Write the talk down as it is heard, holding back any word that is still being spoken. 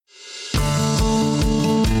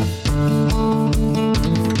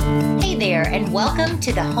and welcome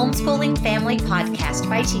to the Homeschooling Family Podcast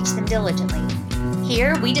by Teach Them Diligently.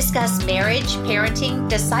 Here we discuss marriage, parenting,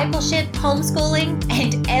 discipleship, homeschooling,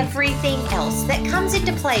 and everything else that comes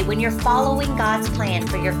into play when you're following God's plan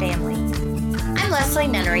for your family. I'm Leslie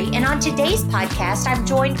Nunnery, and on today's podcast, I'm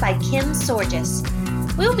joined by Kim Sorges.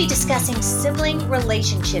 We'll be discussing sibling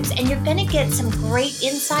relationships, and you're going to get some great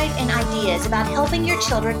insight and ideas about helping your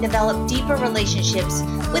children develop deeper relationships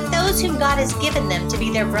with those whom God has given them to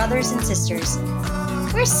be their brothers and sisters.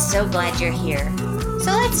 We're so glad you're here.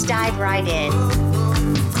 So let's dive right in.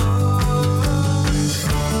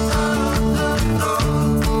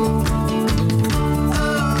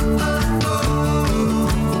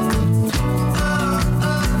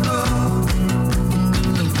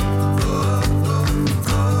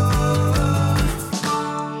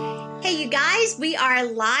 We are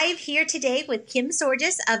live here today with Kim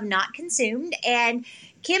Sorges of Not Consumed, and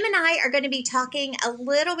Kim and I are going to be talking a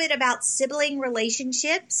little bit about sibling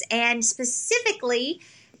relationships, and specifically,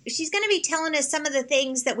 she's going to be telling us some of the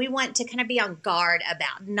things that we want to kind of be on guard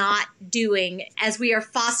about not doing as we are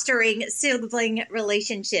fostering sibling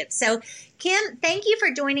relationships. So, Kim, thank you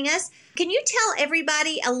for joining us. Can you tell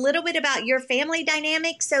everybody a little bit about your family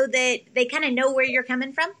dynamic so that they kind of know where you're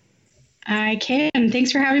coming from? I can.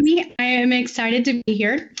 Thanks for having me. I am excited to be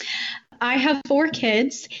here. I have 4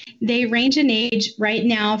 kids. They range in age right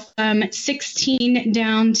now from 16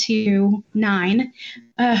 down to 9.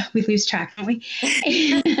 We lose track, don't we?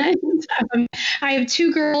 And, I have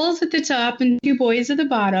 2 girls at the top and 2 boys at the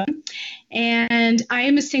bottom. And I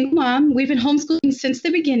am a single mom. We've been homeschooling since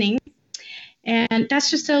the beginning. And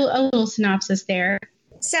that's just a little synopsis there.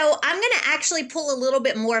 So I'm going to actually pull a little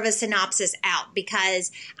bit more of a synopsis out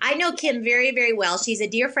because I know Kim very, very well. She's a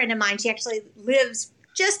dear friend of mine. She actually lives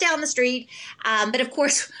just down the street. But of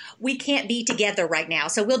course, we can't be together right now.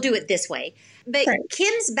 So we'll do it this way. But right.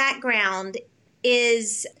 Kim's background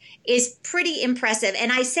is pretty impressive.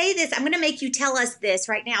 And I say this, I'm going to make you tell us this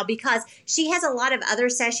right now because she has a lot of other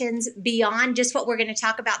sessions beyond just what we're going to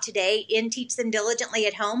talk about today in Teach Them Diligently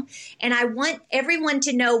at Home. And I want everyone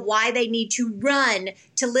to know why they need to run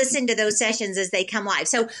to listen to those sessions as they come live.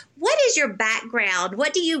 So what is your background?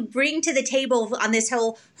 What do you bring to the table on this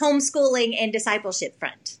whole homeschooling and discipleship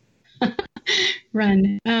front?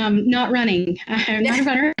 Run. Not running. I'm not a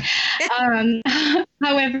runner.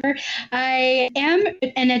 However, I am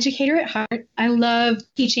an educator at heart. I love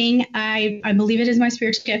teaching. I believe it is my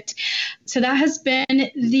spiritual gift. So that has been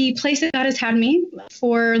the place that God has had me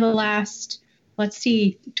for the last,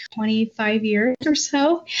 25 years or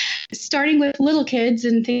so, starting with little kids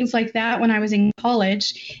and things like that when I was in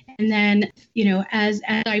college. And then, as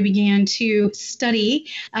I began to study,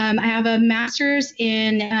 I have a master's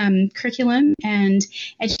in curriculum and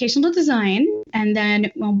educational design, and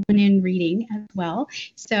then one in reading as well.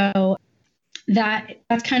 So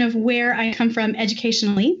that's kind of where I come from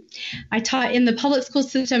educationally. I taught in the public school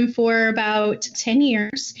system for about 10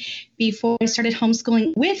 years before I started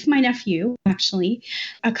homeschooling with my nephew, actually,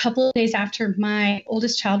 a couple of days after my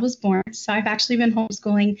oldest child was born. So I've actually been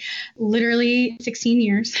homeschooling literally 16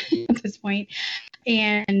 years at this point.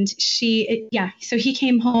 And so he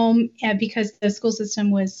came home because the school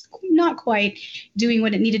system was not quite doing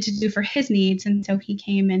what it needed to do for his needs. And so he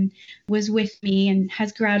came and was with me and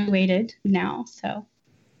has graduated now. So.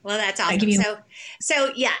 Well, that's awesome.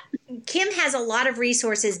 So Kim has a lot of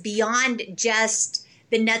resources beyond just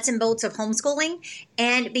the nuts and bolts of homeschooling.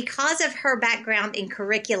 And because of her background in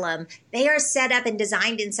curriculum, they are set up and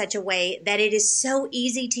designed in such a way that it is so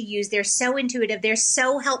easy to use. They're so intuitive. They're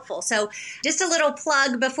so helpful. So just a little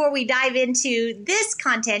plug before we dive into this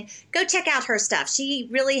content, go check out her stuff. She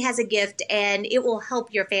really has a gift and it will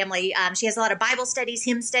help your family. She has a lot of Bible studies,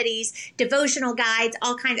 hymn studies, devotional guides,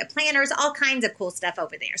 all kinds of planners, all kinds of cool stuff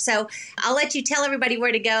over there. So I'll let you tell everybody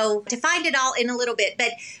where to go to find it all in a little bit.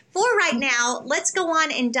 But for right now, let's go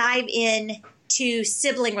on and dive in to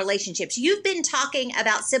sibling relationships. You've been talking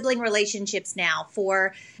about sibling relationships now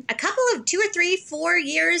for a couple of 2 or 3, 4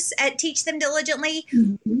 years at Teach Them Diligently.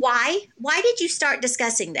 Mm-hmm. Why did you start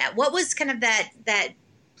discussing that? What was kind of that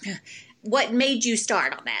what made you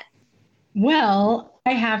start on that? Well,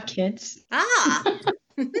 I have kids.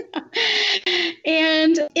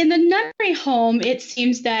 And in the nunnery home, it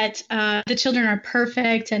seems that the children are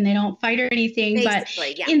perfect and they don't fight or anything.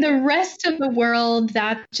 Basically, but in the rest of the world,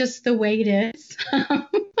 that's just the way it is.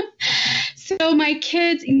 So my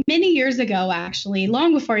kids, many years ago, actually,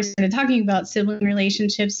 long before I started talking about sibling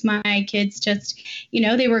relationships, my kids just,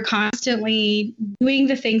 they were constantly doing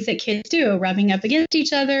the things that kids do, rubbing up against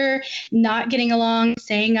each other, not getting along,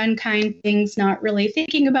 saying unkind things, not really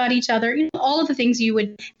thinking about each other, all of the things you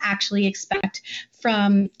would actually expect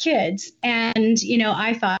from kids. And,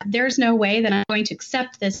 I thought there's no way that I'm going to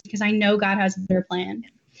accept this because I know God has a better plan.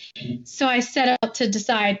 So I set out to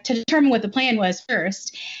determine what the plan was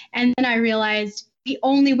first. And then I realized the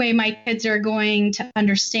only way my kids are going to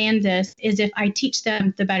understand this is if I teach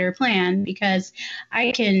them the better plan, because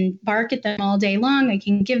I can bark at them all day long. I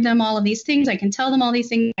can give them all of these things. I can tell them all these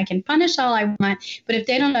things. I can punish all I want. But if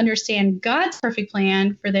they don't understand God's perfect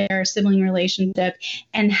plan for their sibling relationship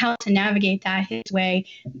and how to navigate that his way,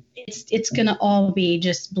 it's going to all be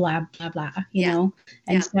just blah, blah, blah, you know?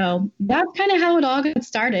 And so that's kind of how it all got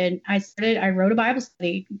started. I wrote a Bible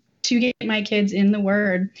study to get my kids in the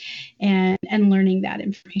Word and learning that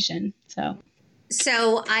information.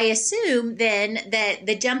 So I assume then that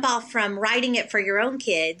the jump off from writing it for your own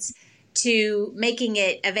kids to making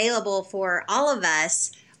it available for all of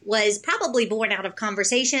us was probably born out of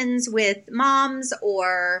conversations with moms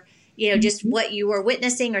or, just what you were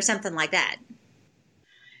witnessing or something like that.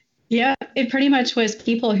 Yeah, it pretty much was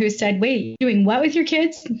people who said, wait, you're doing what with your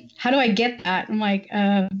kids? How do I get that? I'm like,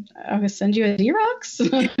 I'm going to send you a Xerox. All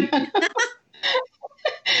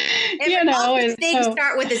good things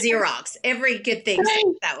start with a Xerox. Every good thing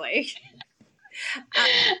starts that way.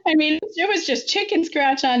 It was just chicken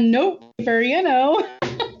scratch on note paper,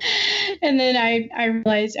 And then I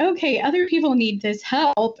realized, okay, other people need this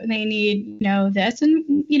help and they need, this.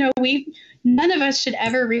 And, none of us should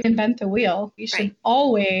ever reinvent the wheel. We should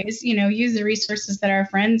always, use the resources that our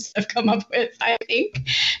friends have come up with, I think.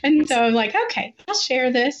 And so I'm like, okay, I'll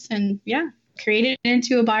share this. And created it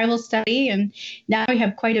into a Bible study. And now we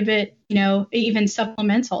have quite a bit, even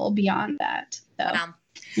supplemental beyond that. So. Wow.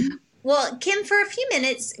 Well, Kim, for a few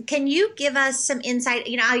minutes, can you give us some insight?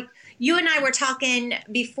 You and I were talking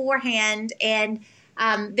beforehand, and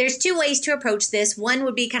there's two ways to approach this. One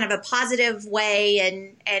would be kind of a positive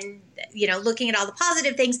way and looking at all the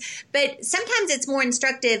positive things. But sometimes it's more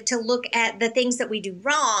instructive to look at the things that we do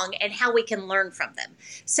wrong and how we can learn from them.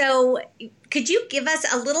 So could you give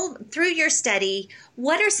us a little, through your study,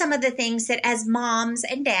 what are some of the things that as moms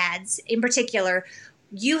and dads in particular,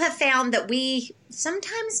 you have found that we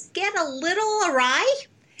sometimes get a little awry?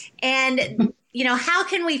 And, how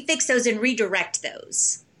can we fix those and redirect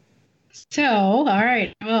those? So, all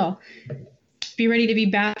right. Well, be ready to be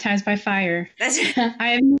baptized by fire. That's I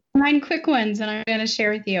have 9 quick ones and I'm going to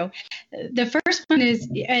share with you. The first one is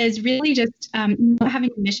really just not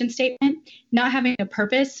having a mission statement, not having a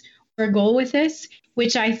purpose or a goal with this,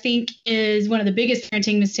 which I think is one of the biggest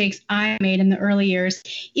parenting mistakes I made in the early years.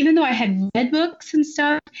 Even though I had read books and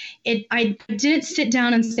stuff, I didn't sit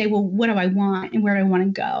down and say, well, what do I want and where do I want to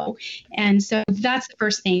go? And so that's the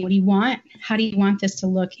first thing. What do you want? How do you want this to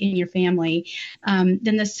look in your family?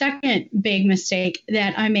 Then the second big mistake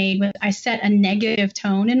that I made was I set a negative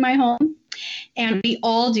tone in my home. And we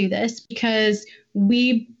all do this because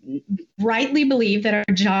we rightly believe that our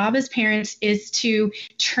job as parents is to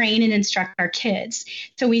train and instruct our kids.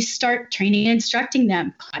 So we start training and instructing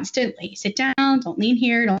them constantly. Sit down, don't lean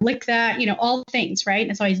here, don't lick that, all the things, right?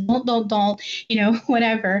 And it's always don't,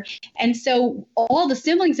 whatever. And so all the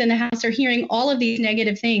siblings in the house are hearing all of these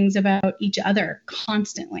negative things about each other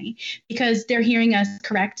constantly because they're hearing us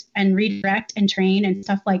correct and redirect and train and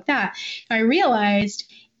stuff like that. I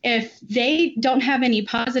realized if they don't have any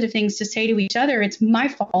positive things to say to each other, it's my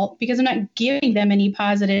fault because I'm not giving them any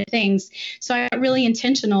positive things. So I got really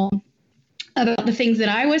intentional about the things that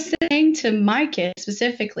I was saying to my kids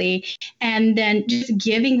specifically, and then just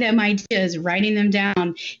giving them ideas, writing them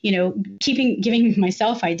down, giving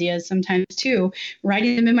myself ideas sometimes too,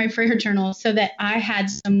 writing them in my prayer journal so that I had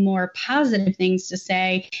some more positive things to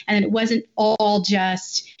say. And it wasn't all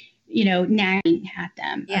just, nagging at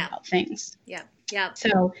them about things. Yeah.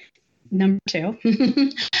 So number 2.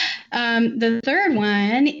 The third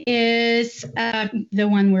one is the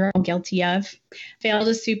one we're all guilty of. Fail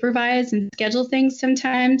to supervise and schedule things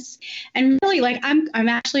sometimes. And really, I'm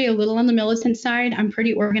actually a little on the militant side. I'm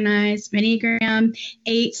pretty organized, Enneagram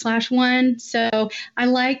 8/1. So I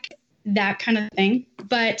like that kind of thing.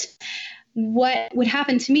 But what would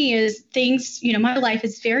happen to me is things, my life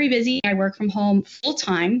is very busy. I work from home full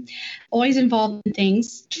time, always involved in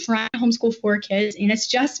things, trying to homeschool 4 kids, and it's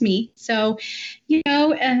just me. So,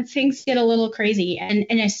 things get a little crazy. And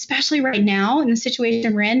especially right now in the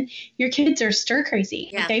situation we're in, your kids are stir crazy.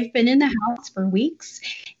 Yeah. They've been in the house for weeks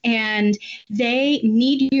And they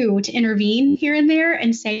need you to intervene here and there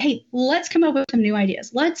and say, hey, let's come up with some new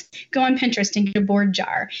ideas. Let's go on Pinterest and get a board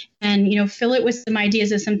jar and, fill it with some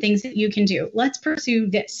ideas of some things that you can do. Let's pursue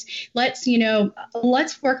this. Let's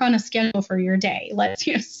work on a schedule for your day. Let's,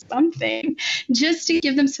 something just to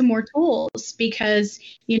give them some more tools because,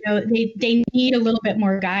 they need a little bit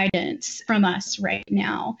more guidance from us right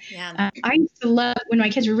now. Yeah. I used to love when my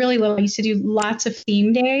kids were really little, I used to do lots of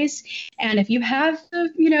theme days. And if you have the,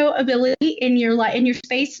 ability in your life, in your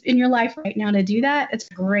space, in your life right now to do that, it's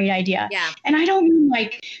a great idea. Yeah. And I don't mean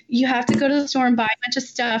like you have to go to the store and buy a bunch of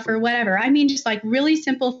stuff or whatever. I mean, just like really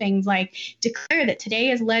simple things like declare that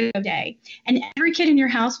today is Lego day. And every kid in your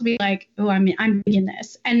house will be like, oh, I'm doing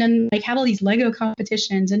this. And then like have all these Lego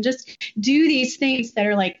competitions and just do these things that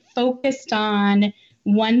are like focused on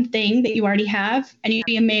one thing that you already have, and you'd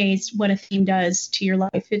be amazed what a theme does to your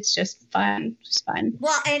life. It's just fun.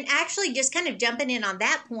 Well, and actually just kind of jumping in on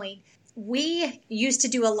that point, we used to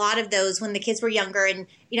do a lot of those when the kids were younger. And,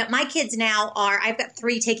 my kids now I've got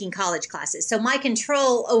 3 taking college classes. So my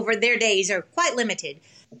control over their days are quite limited.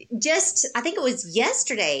 I think it was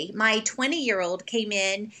yesterday, my 20-year-old came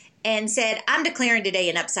in and said, I'm declaring today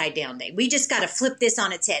an upside down day. We just got to flip this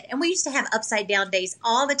on its head. And we used to have upside down days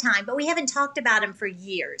all the time, but we haven't talked about them for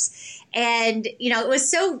years. And, it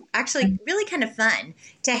was so actually really kind of fun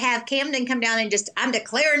to have Camden come down and just, I'm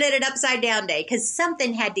declaring it an upside down day because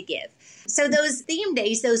something had to give. So those theme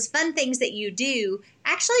days, those fun things that you do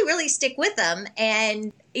actually really stick with them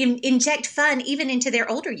and inject fun even into their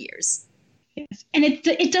older years. Yes. And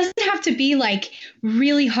it doesn't have to be like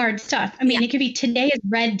really hard stuff. I mean, It could be today is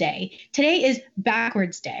red day. Today is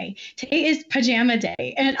backwards day. Today is pajama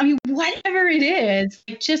day. And I mean, whatever it is,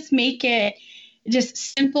 just make it just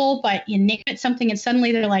simple, but you name it something and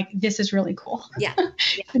suddenly they're like, this is really cool. Yeah.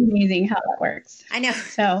 It's amazing how that works. I know.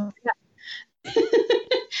 So, yeah.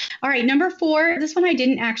 All right. Number 4, this one I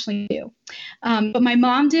didn't actually do, but my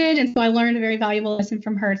mom did. And so I learned a very valuable lesson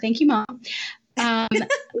from her. Thank you, Mom.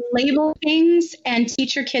 Label things and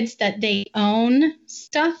teach your kids that they own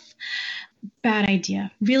stuff. Bad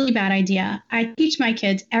idea. Really bad idea. I teach my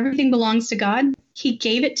kids everything belongs to God. He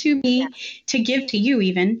gave it to me to give to you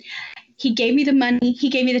even. He gave me the money. He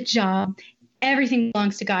gave me the job. Everything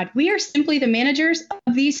belongs to God. We are simply the managers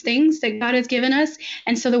of these things that God has given us.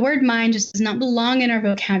 And so the word mine just does not belong in our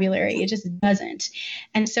vocabulary. It just doesn't.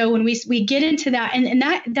 And so when we get into that, and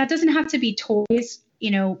that doesn't have to be toys.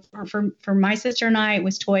 For my sister and I, it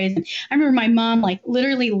was toys. And I remember my mom like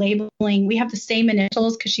literally labeling, we have the same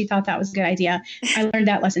initials because she thought that was a good idea. I learned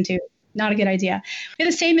that lesson too. Not a good idea. We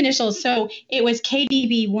had the same initials. So it was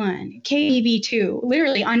KDB1, KDB2,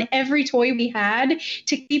 literally on every toy we had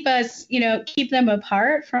to keep us, keep them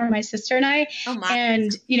apart from my sister and I. Oh my.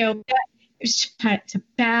 And, it's a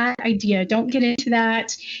bad idea. Don't get into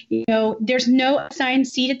that. There's no assigned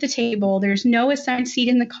seat at the table. There's no assigned seat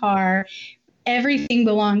in the car. Everything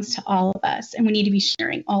belongs to all of us, and we need to be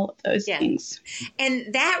sharing all of those things.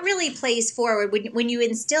 And that really plays forward when you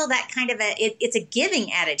instill that kind of it's a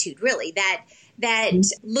giving attitude, really, that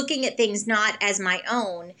looking at things not as my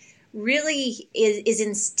own really is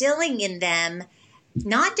instilling in them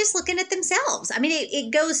not just looking at themselves. I mean,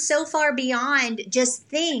 it goes so far beyond just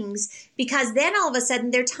things because then all of a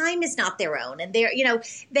sudden their time is not their own. And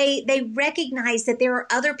they recognize that there are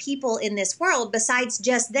other people in this world besides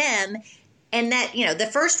just them. And that, the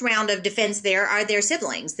first round of defense there are their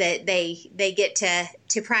siblings that they get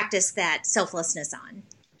to practice that selflessness on.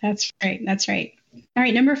 That's right. All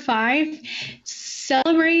right. Number 5,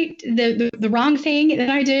 celebrate the wrong thing that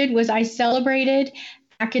I did was I celebrated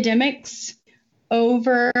academics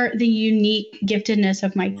over the unique giftedness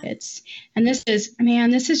of my kids. And this is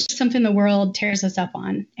just something the world tears us up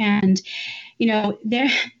on. And,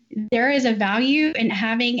 there is a value in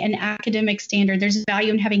having an academic standard. There's a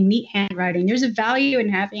value in having neat handwriting. There's a value in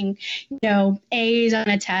having, A's on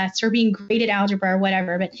a test or being great at algebra or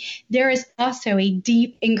whatever. But there is also a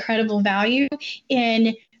deep, incredible value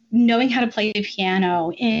in knowing how to play the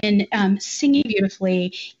piano, in singing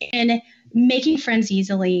beautifully, in making friends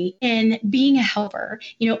easily, in being a helper,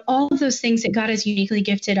 all of those things that God has uniquely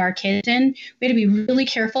gifted our kids in. We have to be really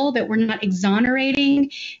careful that we're not exonerating,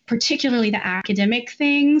 particularly the academic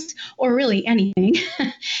things or really anything,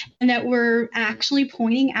 and that we're actually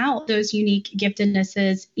pointing out those unique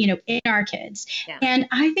giftednesses, in our kids. Yeah. And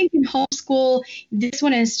I think in homeschool, this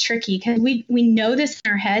one is tricky because we know this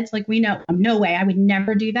in our heads, like we know, no way, I would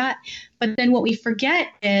never do that. But then what we forget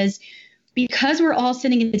is because we're all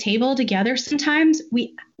sitting at the table together, sometimes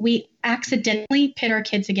we accidentally pit our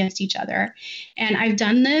kids against each other. And I've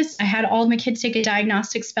done this. I had all of my kids take a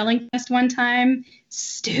diagnostic spelling test one time.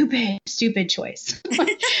 Stupid choice.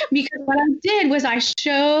 Because what I did was I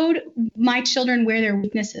showed my children where their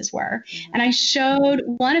weaknesses were. And I showed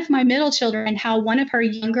one of my middle children how one of her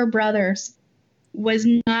younger brothers was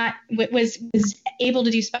able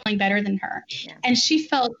to do spelling better than her. Yeah. And she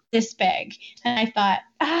felt this big. And I thought,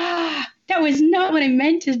 that was not what I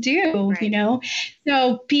meant to do, right. You know?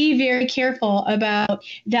 So be very careful about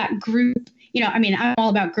that group. You know, I mean, I'm all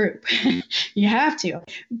about group. You have to.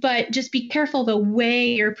 But just be careful the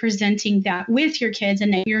way you're presenting that with your kids,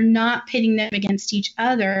 and that you're not pitting them against each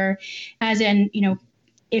other, as in, you know,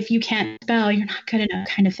 if you can't spell, you're not good enough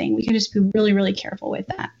kind of thing. We can just be really, really careful with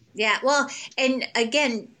that. Yeah. Well, and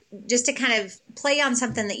again, just to kind of play on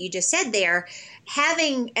something that you just said there,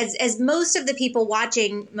 having, as most of the people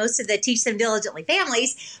watching, most of the Teach Them Diligently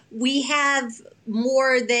families, we have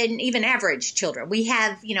more than even average children. We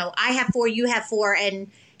have, you know, I have 4, you have 4,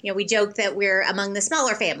 and, you know, we joke that we're among the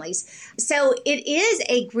smaller families. So it is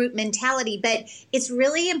a group mentality, but it's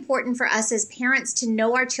really important for us as parents to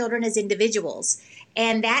know our children as individuals.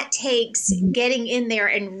 And that takes getting in there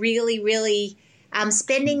and really, really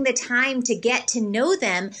spending the time to get to know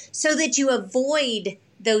them, so that you avoid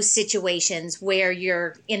those situations where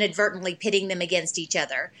you're inadvertently pitting them against each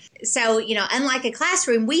other. So, you know, unlike a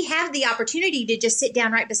classroom, we have the opportunity to just sit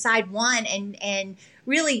down right beside one and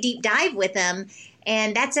really deep dive with them.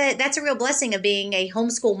 And that's a real blessing of being a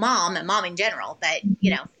homeschool mom, and mom in general, but,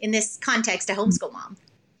 you know, in this context, a homeschool mom.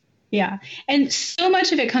 Yeah. And so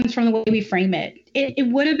much of it comes from the way we frame it. It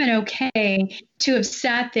would have been okay to have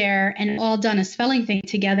sat there and all done a spelling thing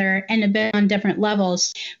together and have been on different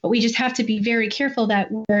levels. But we just have to be very careful that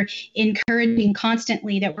we're encouraging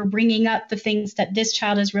constantly, that we're bringing up the things that this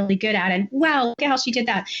child is really good at. And wow, look at how she did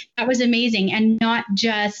that. That was amazing. And not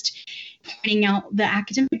just pointing out the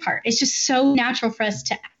academic part. It's just so natural for us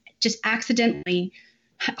to just accidentally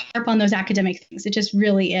harp on those academic things. It just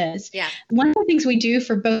really is. Yeah. One of the things we do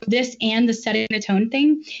for both this and the setting the tone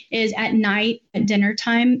thing is at night at dinner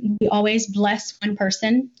time, we always bless one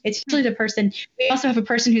person. It's usually the person. We also have a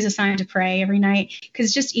person who's assigned to pray every night because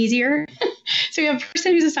it's just easier. So we have a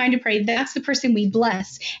person who's assigned to pray. That's the person we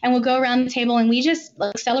bless. And we'll go around the table and we just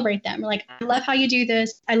celebrate them. We're like, I love how you do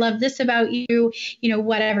this. I love this about you, you know,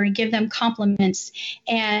 whatever. Give them compliments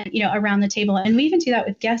and, you know, around the table. And we even do that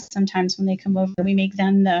with guests sometimes when they come over. We make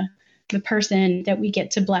them the person that we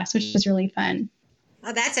get to bless, which is really fun.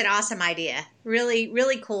 Oh, that's an awesome idea. Really,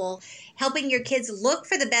 really cool. Helping your kids look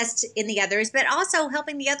for the best in the others, but also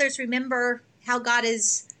helping the others remember how God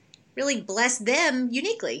has really blessed them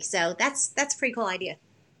uniquely. So that's a pretty cool idea.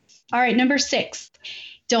 All right. Number 6,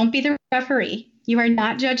 don't be the referee. You are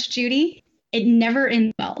not Judge Judy. It never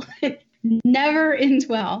ends well. It never ends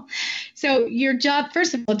well. So your job,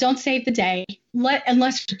 first of all, don't save the day.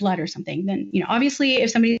 Unless there's blood or something, then, you know, obviously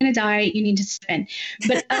if somebody's going to die, you need to step in.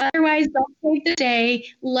 But otherwise, don't save the day.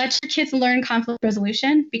 Let your kids learn conflict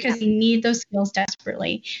resolution because they need those skills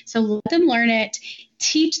desperately. So let them learn it.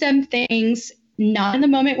 Teach them things, not in the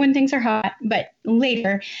moment when things are hot, but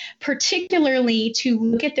later, particularly to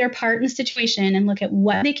look at their part in the situation and look at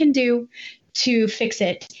what they can do to fix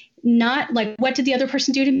it. Not like, what did the other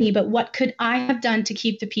person do to me, but what could I have done to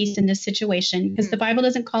keep the peace in this situation? Because the Bible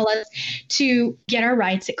doesn't call us to get our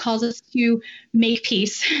rights. It calls us to make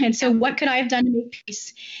peace. And so what could I have done to make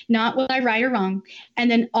peace? Not was I right or wrong.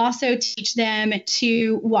 And then also teach them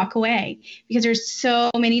to walk away, because there's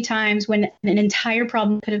so many times when an entire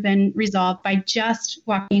problem could have been resolved by just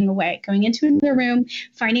walking away, going into another room,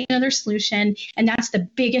 finding another solution. And that's the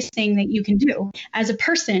biggest thing that you can do as a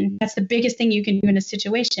person. That's the biggest thing you can do in a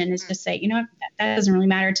situation, is just say, you know what, that doesn't really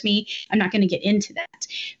matter to me. I'm not going to get into that.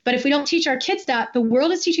 But if we don't teach our kids that, the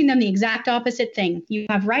world is teaching them the exact opposite thing. You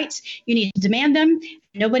have rights. You need to demand them.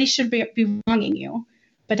 Nobody should be wronging you.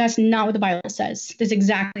 But that's not what the Bible says. It's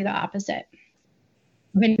exactly the opposite.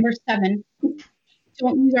 Okay, number 7,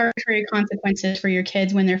 don't use arbitrary consequences for your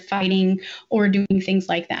kids when they're fighting or doing things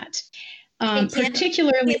like that.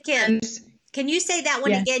 Particularly, Kim, can you say that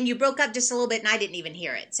one again? You broke up just a little bit and I didn't even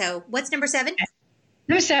hear it. So what's number 7? Okay.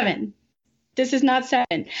 Number 7. This is not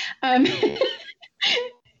 7.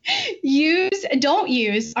 Don't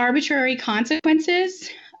use arbitrary consequences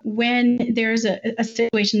when there's a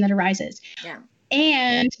situation that arises. Yeah.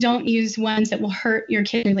 and don't use ones that will hurt your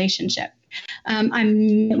kid relationship.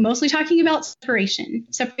 I'm mostly talking about separation.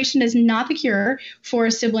 Separation is not the cure for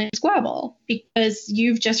a sibling squabble because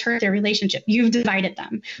you've just hurt their relationship. You've divided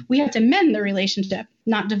them. We have to mend the relationship,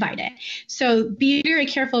 not divide it. So be very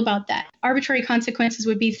careful about that. Arbitrary consequences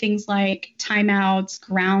would be things like timeouts,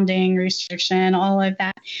 grounding, restriction, all of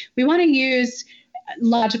that. We want to use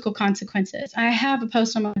logical consequences. I have a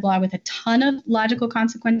post on my blog with a ton of logical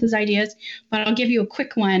consequences ideas, but I'll give you a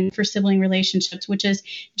quick one for sibling relationships, which is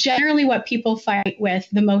generally what people fight with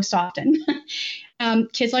the most often.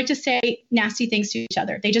 Kids like to say nasty things to each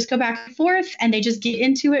other. They just go back and forth and they just get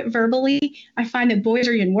into it verbally. I find that boys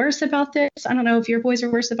are even worse about this. I don't know if your boys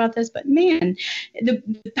are worse about this, but man, the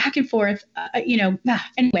back and forth,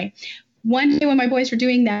 anyway. One day when my boys were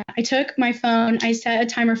doing that, I took my phone, I set a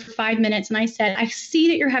timer for 5 minutes, and I said, I see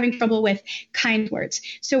that you're having trouble with kind words.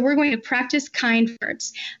 So we're going to practice kind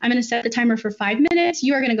words. I'm going to set the timer for 5 minutes.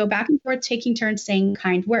 You are going to go back and forth, taking turns saying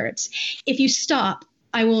kind words. If you stop,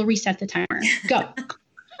 I will reset the timer. Go.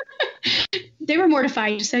 They were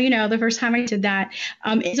mortified. Just so you know, the first time I did that,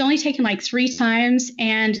 it's only taken like 3 times,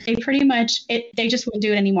 and they pretty much, they just won't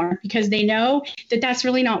do it anymore because they know that that's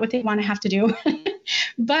really not what they want to have to do.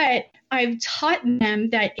 But I've taught them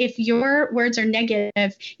that if your words are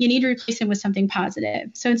negative, you need to replace them with something positive.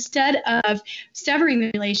 So instead of severing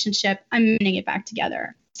the relationship, I'm mending it back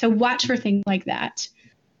together. So watch for things like that.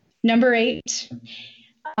 Number 8.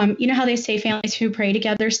 You know how they say families who pray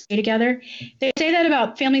together stay together? They say that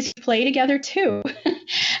about families who play together too.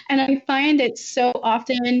 And I find that so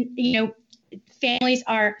often, families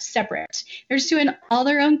are separate. They're just doing all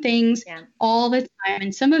their own things all the time.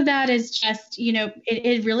 And some of that is just,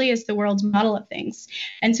 it really is the world's model of things.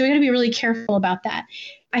 And so we got to be really careful about that.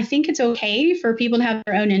 I think it's okay for people to have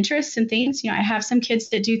their own interests and things. I have some kids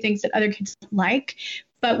that do things that other kids don't like,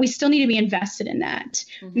 but we still need to be invested in that.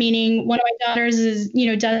 Mm-hmm. Meaning one of my daughters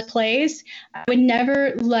does plays. I would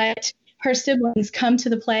never let her siblings come to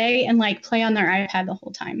the play and play on their iPad the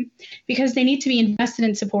whole time because they need to be invested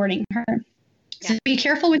in supporting her. So be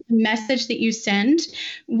careful with the message that you send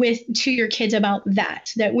to your kids about that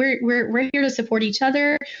we're here to support each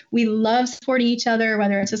other. We love supporting each other,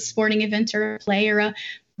 whether it's a sporting event or a play or a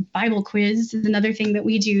Bible quiz is another thing that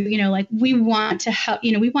we do. We want to help,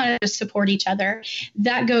 we want to support each other.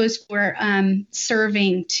 That goes for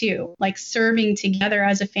serving too, serving together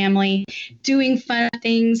as a family, doing fun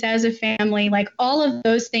things as a family, all of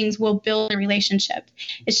those things will build a relationship.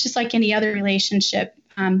 It's just like any other relationship.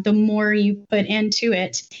 The more you put into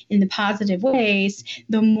it in the positive ways,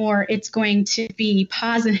 the more it's going to be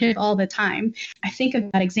positive all the time. I think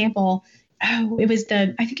of that example. I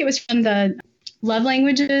think it was from the Love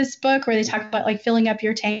Languages book where they talk about filling up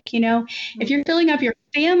your tank. If you're filling up your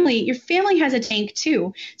family has a tank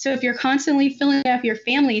too. So if you're constantly filling up your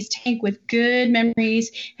family's tank with good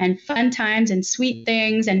memories and fun times and sweet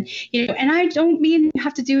things, and and I don't mean you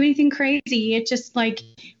have to do anything crazy. It's just you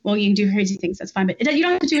can do crazy things, that's fine, but you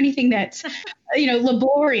don't have to do anything that's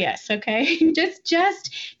laborious. Okay,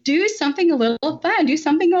 just do something a little fun, do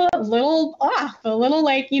something a little off, a little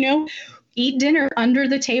eat dinner under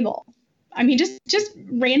the table. I mean, just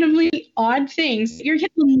randomly odd things your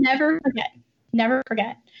kids will never forget. Never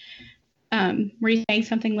forget. Were you saying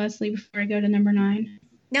something, Leslie, before I go to number 9?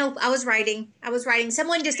 No, I was writing.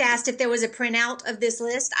 Someone just asked if there was a printout of this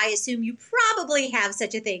list. I assume you probably have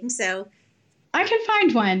such a thing, so. I can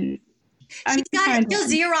find one. She's got it. She'll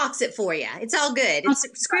Xerox it for you. It's all good. It's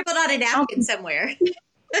scribbled on a napkin somewhere.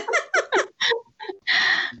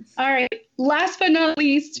 All right. Last but not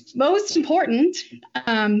least, most important,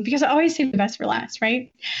 because I always save the best for last,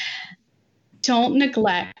 right? Don't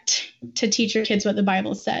neglect to teach your kids what the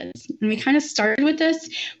Bible says. And we kind of started with this,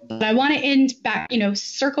 but I want to end back,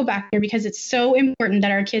 circle back here because it's so important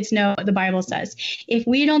that our kids know what the Bible says. If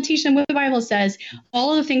we don't teach them what the Bible says,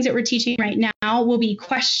 all of the things that we're teaching right now will be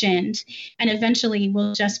questioned and eventually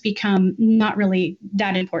will just become not really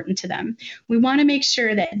that important to them. We want to make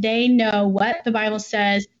sure that they know what the Bible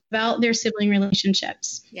says about their sibling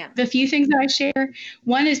relationships. Yeah. The few things that I share,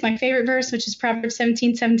 one is my favorite verse, which is Proverbs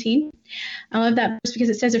 17:17. I love that verse because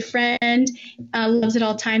it says a friend loves at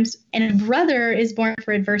all times and a brother is born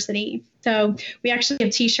for adversity. So we actually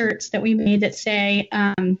have t-shirts that we made that say,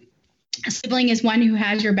 a sibling is one who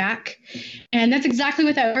has your back. And that's exactly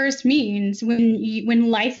what that verse means.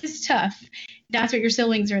 When life is tough, that's what your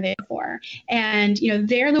siblings are there for. And,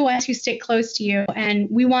 they're the ones who stick close to you. And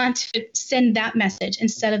we want to send that message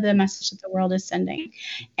instead of the message that the world is sending.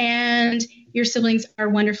 And your siblings are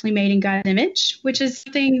wonderfully made in God's image, which is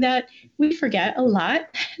something that we forget a lot.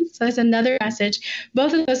 So that's another message.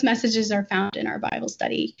 Both of those messages are found in our Bible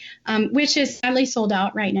study, which is sadly sold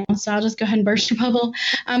out right now. So I'll just go ahead and burst your bubble.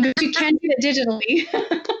 But you can get it digitally.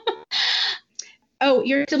 Oh,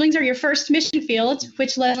 your siblings are your first mission field,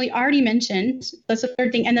 which Leslie already mentioned. That's the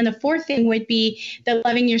third thing. And then the fourth thing would be that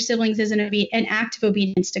loving your siblings is an act of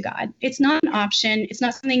obedience to God. It's not an option. It's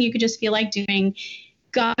not something you could just feel like doing.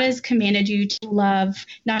 God has commanded you to love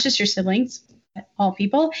not just your siblings, but all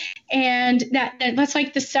people. And that's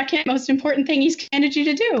like the second most important thing he's commanded you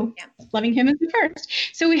to do. Yeah. Loving him is the first.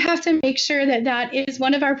 So we have to make sure that that is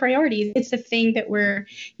one of our priorities. It's the thing that we're,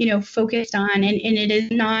 focused on. And it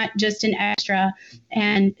is not just an extra.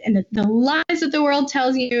 And the lies that the world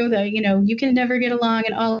tells you that, you can never get along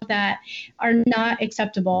and all of that are not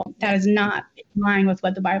acceptable. That is not in line with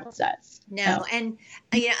what the Bible says. No. So. And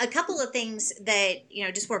a couple of things that,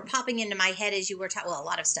 just were popping into my head as you were talking. Well, a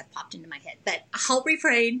lot of stuff popped into my head, but I'll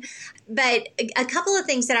refrain. But a couple of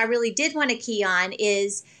things that I really did want to key on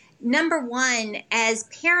is, number one, as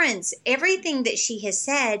parents, everything that she has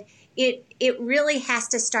said, it really has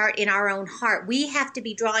to start in our own heart. We have to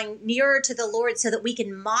be drawing nearer to the Lord so that we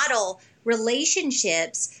can model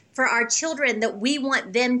relationships for our children that we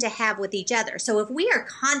want them to have with each other. So if we are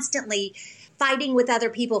constantly fighting with other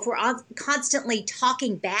people, if we're constantly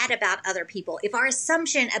talking bad about other people, if our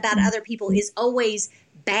assumption about other people is always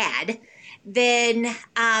bad, then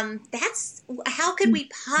that's how could we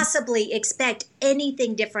possibly expect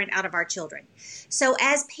anything different out of our children? So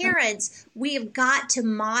as parents, we have got to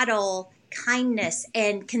model kindness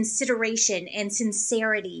and consideration and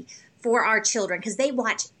sincerity for our children because they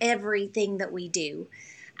watch everything that we do.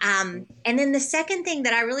 And then the second thing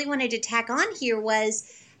that I really wanted to tack on here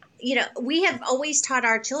was, we have always taught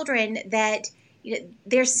our children that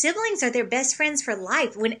their siblings are their best friends for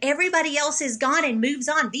life. When everybody else is gone and moves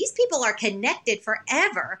on, these people are connected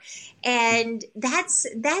forever. And that's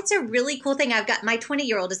a really cool thing. I've got my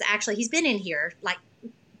 20-year-old he's been in here like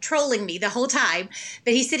trolling me the whole time,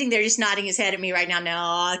 but he's sitting there just nodding his head at me right now.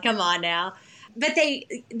 No, come on now. But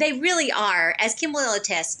they really are, as Kim will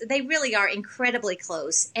attest, they really are incredibly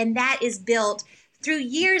close. And that is built through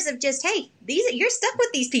years of just, hey, you're stuck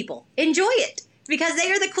with these people. Enjoy it. Because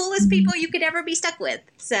they are the coolest people you could ever be stuck with.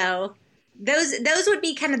 So those would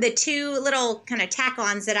be kind of the two little kind of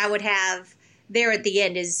tack-ons that I would have there at the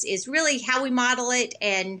end is really how we model it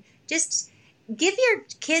and just give your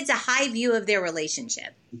kids a high view of their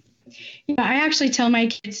relationship. Yeah, I actually tell my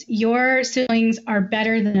kids, your siblings are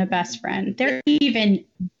better than a best friend. They're even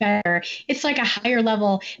better. It's like a higher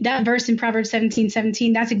level. That verse in Proverbs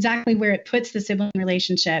 17:17, that's exactly where it puts the sibling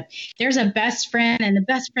relationship. There's a best friend, and the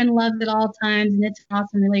best friend loves at all times, and it's an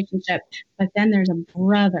awesome relationship. But then there's a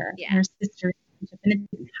brother or sister relationship, and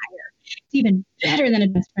it's even higher. It's even better than a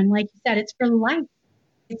best friend. Like you said, it's for life.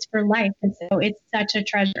 It's for life. And so it's such a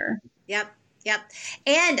treasure. Yep.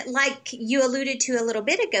 And like you alluded to a little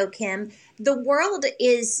bit ago, Kim, the world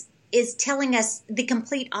is telling us the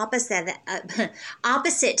complete opposite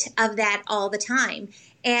of that all the time.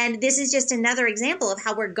 And this is just another example of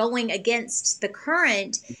how we're going against the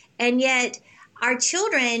current. And yet our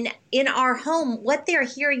children in our home, what they're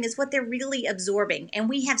hearing is what they're really absorbing. And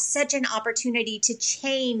we have such an opportunity to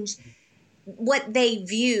change what they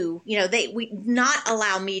view. We not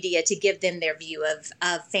allow media to give them their view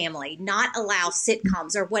of family, not allow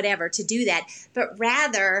sitcoms or whatever to do that, but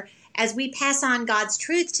rather as we pass on God's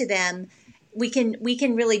truth to them, we can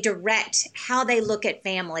really direct how they look at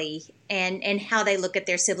family and how they look at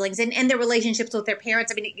their siblings and their relationships with their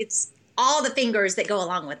parents. I mean, it's all the fingers that go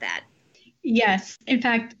along with that. Yes. In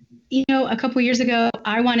fact, a couple years ago,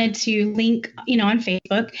 I wanted to link, on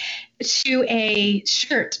Facebook to a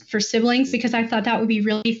shirt for siblings because I thought that would be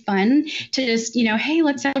really fun to just, hey,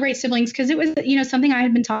 let's celebrate siblings because it was, something I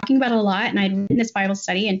had been talking about a lot and I'd written this Bible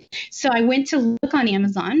study. And so I went to look on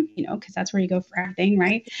Amazon, because that's where you go for everything,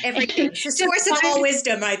 right? Everything. It's the source of all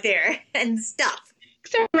wisdom right there and stuff.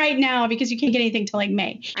 Except right now because you can't get anything till like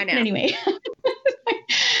May. I know. But anyway.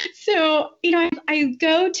 So, I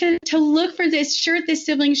go to look for this shirt, this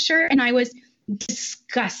sibling shirt, and I was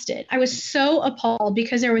disgusted. I was so appalled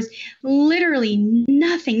because there was literally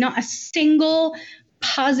nothing, not a single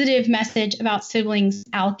positive message about siblings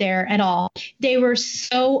out there at all. They were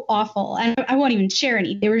so awful. And I won't even share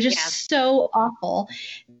any. They were just so awful.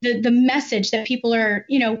 The message that people are,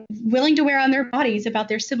 willing to wear on their bodies about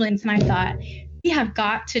their siblings. And I thought, we have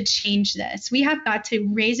got to change this. We have got to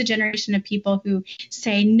raise a generation of people who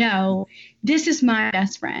say, no, this is my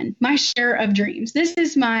best friend, my share of dreams. This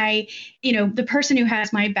is my, the person who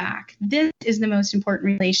has my back. This is the most important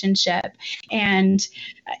relationship. And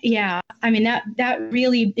that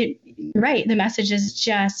really, you're right. The message is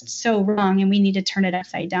just so wrong, and we need to turn it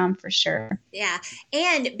upside down for sure. Yeah.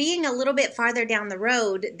 And being a little bit farther down the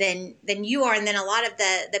road than you are, and then a lot of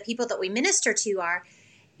the people that we minister to are,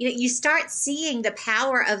 you start seeing the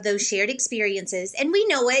power of those shared experiences. And we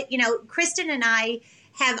know it, Kristen and I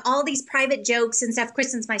have all these private jokes and stuff.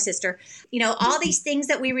 Kristen's my sister, all these things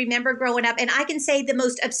that we remember growing up. And I can say the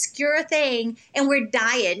most obscure thing and we're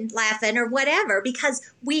dying laughing or whatever, because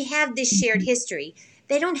we have this shared history.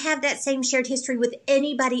 They don't have that same shared history with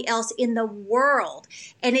anybody else in the world.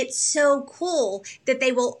 And it's so cool that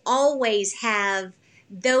they will always have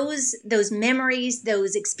those memories,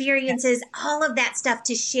 those experiences, all of that stuff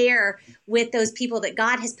to share with those people that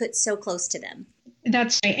God has put so close to them.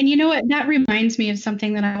 That's right. And you know what? That reminds me of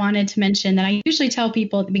something that I wanted to mention that I usually tell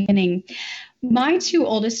people at the beginning. My two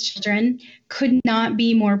oldest children could not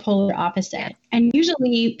be more polar opposite. And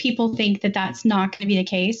usually people think that that's not going to be the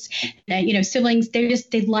case. That, siblings,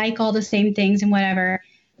 they like all the same things and whatever.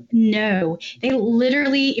 No, they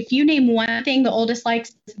literally, if you name one thing the oldest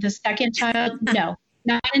likes, the second child, no,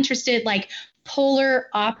 not interested. Like polar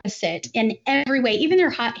opposite in every way, even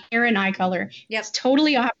their hair and eye color. Yep. It's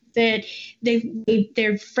totally opposite.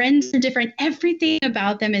 Their friends are different. Everything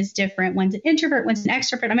about them is different. One's an introvert, one's an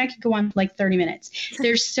extrovert. I could go on for like 30 minutes.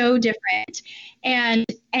 They're so different. And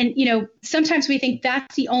sometimes we think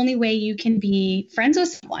that's the only way you can be friends with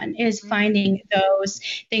someone is finding those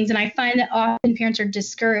things. And I find that often parents are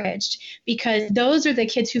discouraged because those are the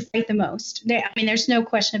kids who fight the most. There's no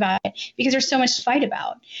question about it because there's so much to fight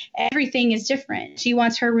about. Everything is different. She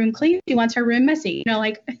wants her room clean. She wants her room messy.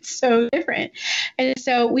 It's so different. And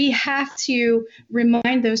so we have to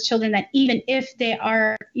remind those children that even if they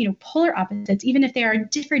are, polar opposites, even if they are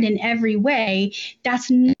different in every way, that's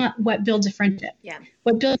not what builds a friendship. Yeah.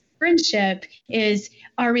 What builds friendship is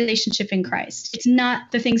our relationship in Christ. It's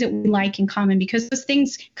not the things that we like in common because those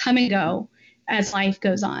things come and go as life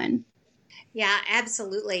goes on. Yeah,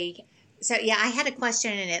 absolutely. So, I had a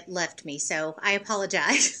question and it left me, so I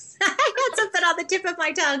apologize. I had something on the tip of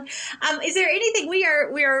my tongue. Is there anything, we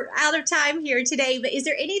are out of time here today, but is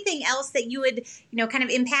there anything else that you would, kind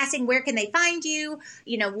of in passing, where can they find you?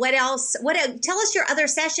 What else, tell us your other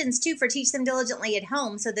sessions too for Teach Them Diligently at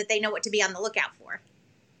Home so that they know what to be on the lookout for.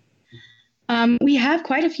 We have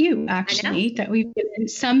quite a few, actually, that we've given,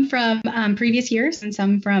 some from previous years and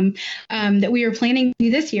some from that we are planning to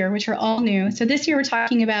do this year, which are all new. So this year we're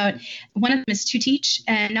talking about, one of them is to teach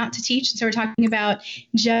and not to teach. So we're talking about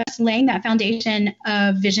just laying that foundation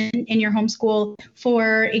of vision in your homeschool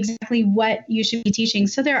for exactly what you should be teaching.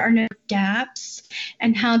 So there are no gaps,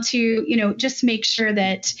 and how to, just make sure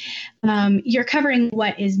that you're covering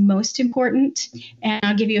what is most important. And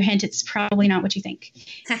I'll give you a hint, it's probably not what you think.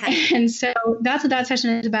 And so that's what that session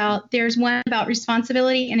is about. There's one about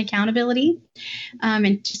responsibility and accountability,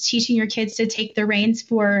 and just teaching your kids to take the reins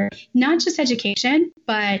for not just education,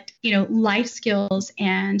 but, life skills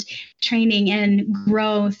and training and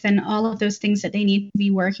growth and all of those things that they need to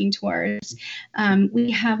be working towards.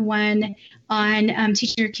 We have one on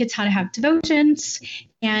teaching your kids how to have devotions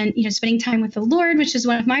and, spending time with the Lord, which is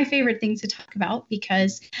one of my favorite things to talk about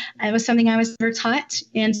because it was something I was never taught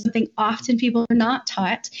and something often people are not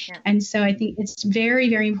taught. Yeah. And so I think it's very,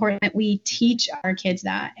 very important that we teach our kids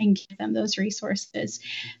that and give them those resources.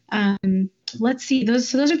 Let's see,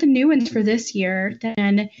 those are the new ones for this year.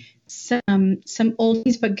 Then some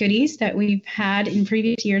oldies but goodies that we've had in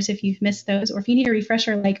previous years if you've missed those, or if you need a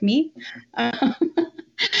refresher like me,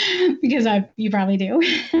 because you probably do.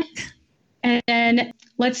 And then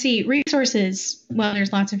let's see, resources. Well,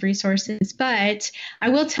 there's lots of resources, but I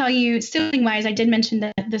will tell you, sibling-wise, I did mention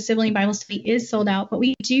that the Sibling Bible Study is sold out, but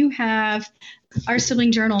we do have our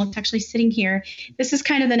Sibling Journal. It's actually sitting here. This is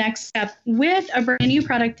kind of the next step with a brand new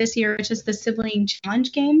product this year, which is the Sibling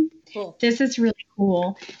Challenge game. Cool. This is really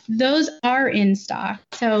cool. Those are in stock.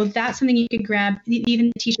 So that's something you could grab,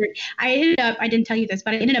 even the t-shirt. I didn't tell you this,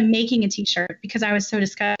 but I ended up making a t-shirt because I was so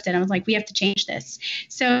disgusted. I was like, we have to change this.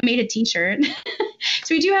 So I made a t-shirt.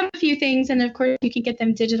 So we do have a few things. And of course, you can get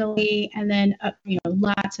them digitally, and then,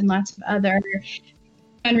 lots and lots of other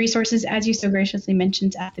fun resources, as you so graciously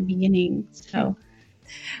mentioned at the beginning. So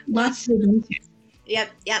lots to do.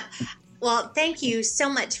 Yep. Well, thank you so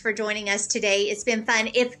much for joining us today. It's been fun.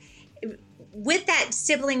 With that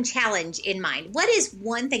sibling challenge in mind, what is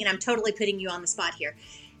one thing, and I'm totally putting you on the spot here,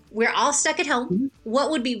 we're all stuck at home.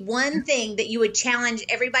 What would be one thing that you would challenge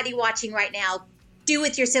everybody watching right now? Do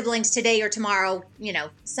with your siblings today or tomorrow,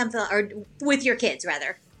 something, or with your kids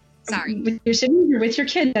rather. Sorry. With your siblings or with your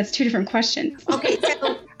kids? That's two different questions. Okay. So,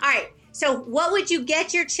 all right. So what would you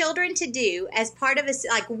get your children to do as part of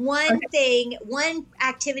one thing, one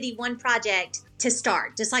activity, one project to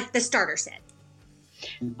start, just like the starter set?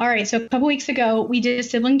 All right. So a couple weeks ago, we did a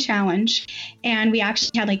sibling challenge, and we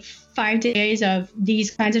actually had 5 days of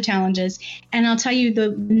these kinds of challenges. And I'll tell you, the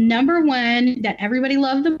number one that everybody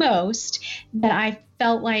loved the most, that I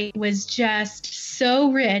felt like was just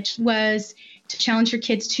so rich, was to challenge your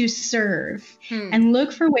kids to serve and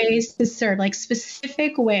look for ways to serve, like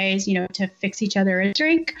specific ways, to fix each other a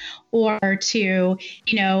drink, or to,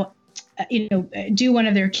 do one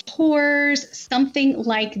of their chores, something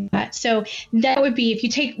like that. So that would be, if you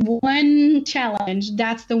take one challenge,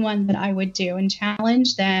 that's the one that I would do, and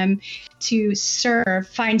challenge them to serve,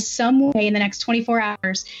 find some way in the next 24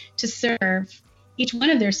 hours to serve each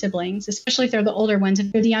one of their siblings, especially if they're the older ones.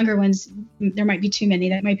 If they're the younger ones, there might be too many.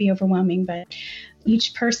 That might be overwhelming, but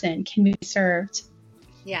each person can be served.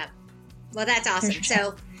 Yeah. Well, that's awesome.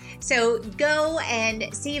 So go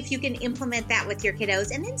and see if you can implement that with your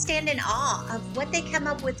kiddos, and then stand in awe of what they come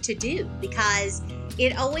up with to do, because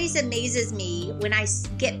it always amazes me when I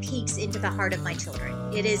get peeks into the heart of my children.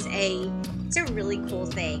 It's a really cool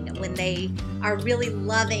thing when they are really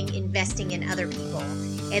loving investing in other people.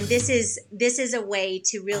 And this is a way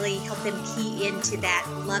to really help them key into that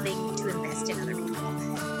loving to invest in other people.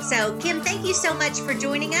 So Kim, thank you so much for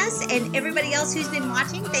joining us, and everybody else who's been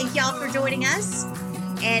watching, thank y'all for joining us.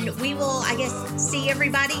 And we will, I guess, see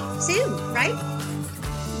everybody soon, right?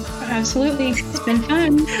 Absolutely. It's been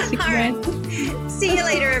fun. All right. See you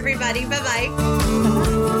later, everybody. Bye-bye.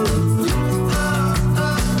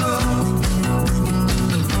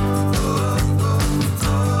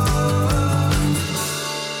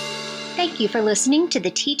 Thank you for listening to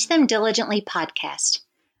the Teach Them Diligently podcast.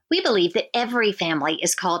 We believe that every family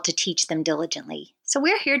is called to teach them diligently, so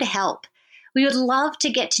we're here to help. We would love to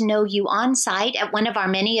get to know you on site at one of our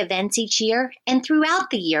many events each year, and throughout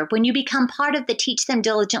the year when you become part of the Teach Them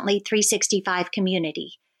Diligently 365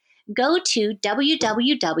 community. Go to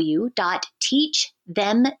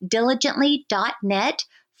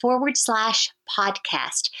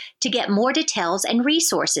www.teachthemdiligently.net/podcast to get more details and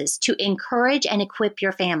resources to encourage and equip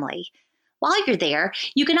your family. While you're there,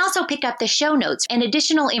 you can also pick up the show notes and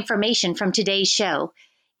additional information from today's show.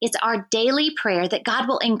 It's our daily prayer that God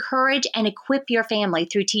will encourage and equip your family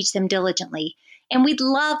through Teach Them Diligently, and we'd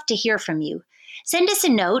love to hear from you. Send us a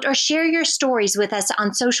note or share your stories with us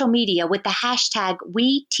on social media with the hashtag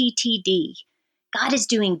WeTTD. God is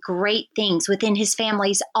doing great things within His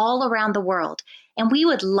families all around the world, and we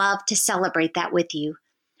would love to celebrate that with you.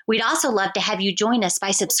 We'd also love to have you join us by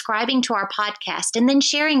subscribing to our podcast and then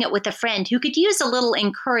sharing it with a friend who could use a little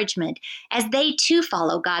encouragement as they too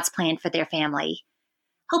follow God's plan for their family.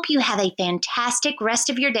 Hope you have a fantastic rest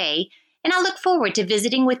of your day, and I look forward to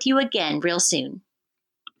visiting with you again real soon.